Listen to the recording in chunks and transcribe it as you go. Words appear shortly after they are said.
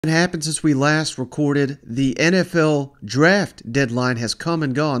It happened since we last recorded. The NFL draft deadline has come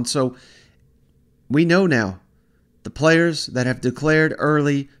and gone, so we know now the players that have declared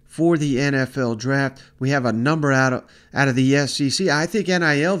early for the NFL draft. We have a number out of the SEC. I think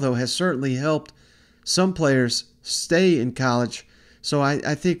NIL, though, has certainly helped some players stay in college. So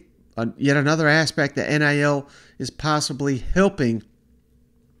I think yet another aspect that NIL is possibly helping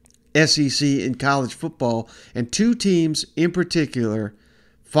SEC in college football. And two teams in particular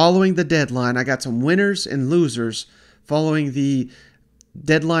following the deadline. I got some winners and losers following the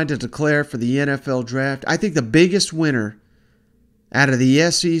deadline to declare for the NFL draft. I think the biggest winner out of the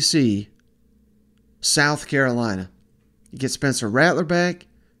SEC, South Carolina. You get Spencer Rattler back,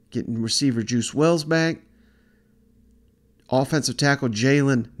 getting receiver Juice Wells back. Offensive tackle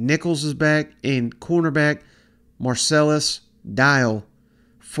Jalen Nichols is back, and cornerback Marcellus Dial.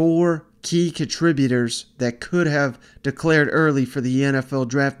 4 key contributors that could have declared early for the NFL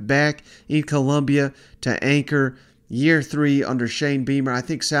draft back in Columbia to anchor year 3 under Shane Beamer. I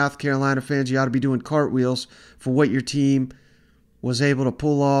think South Carolina fans, you ought to be doing cartwheels for what your team was able to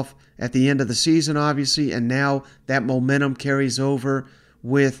pull off at the end of the season, obviously, and now that momentum carries over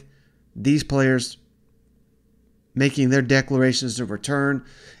with these players making their declarations of return.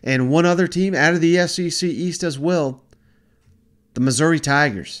 And one other team out of the SEC East as well, the Missouri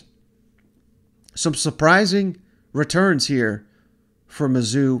Tigers. Some surprising returns here for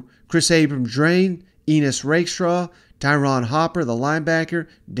Mizzou. Chris Abrams-Drain, Enos Rakestraw, Tyron Hopper, the linebacker,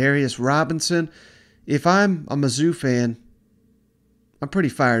 Darius Robinson. If I'm a Mizzou fan, I'm pretty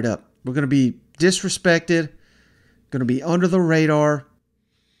fired up. We're going to be disrespected, going to be under the radar.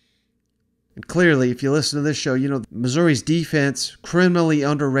 And clearly, if you listen to this show, you know Missouri's defense, criminally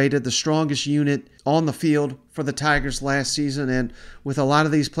underrated, the strongest unit on the field for the Tigers last season. And with a lot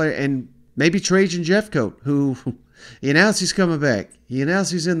of these players, and maybe Trajan Jeffcoat, who he announced he's coming back. He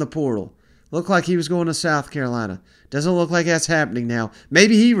announced he's in the portal. Looked like he was going to South Carolina. Doesn't look like that's happening now.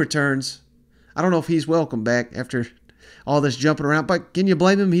 Maybe he returns. I don't know if he's welcome back after all this jumping around. But can you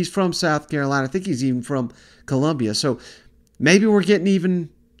blame him? He's from South Carolina. I think he's even from Columbia. So maybe we're getting even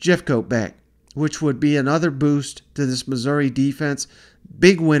Jeffcoat back, which would be another boost to this Missouri defense.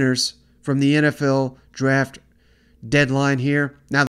 Big winners from the NFL draft deadline here. Now,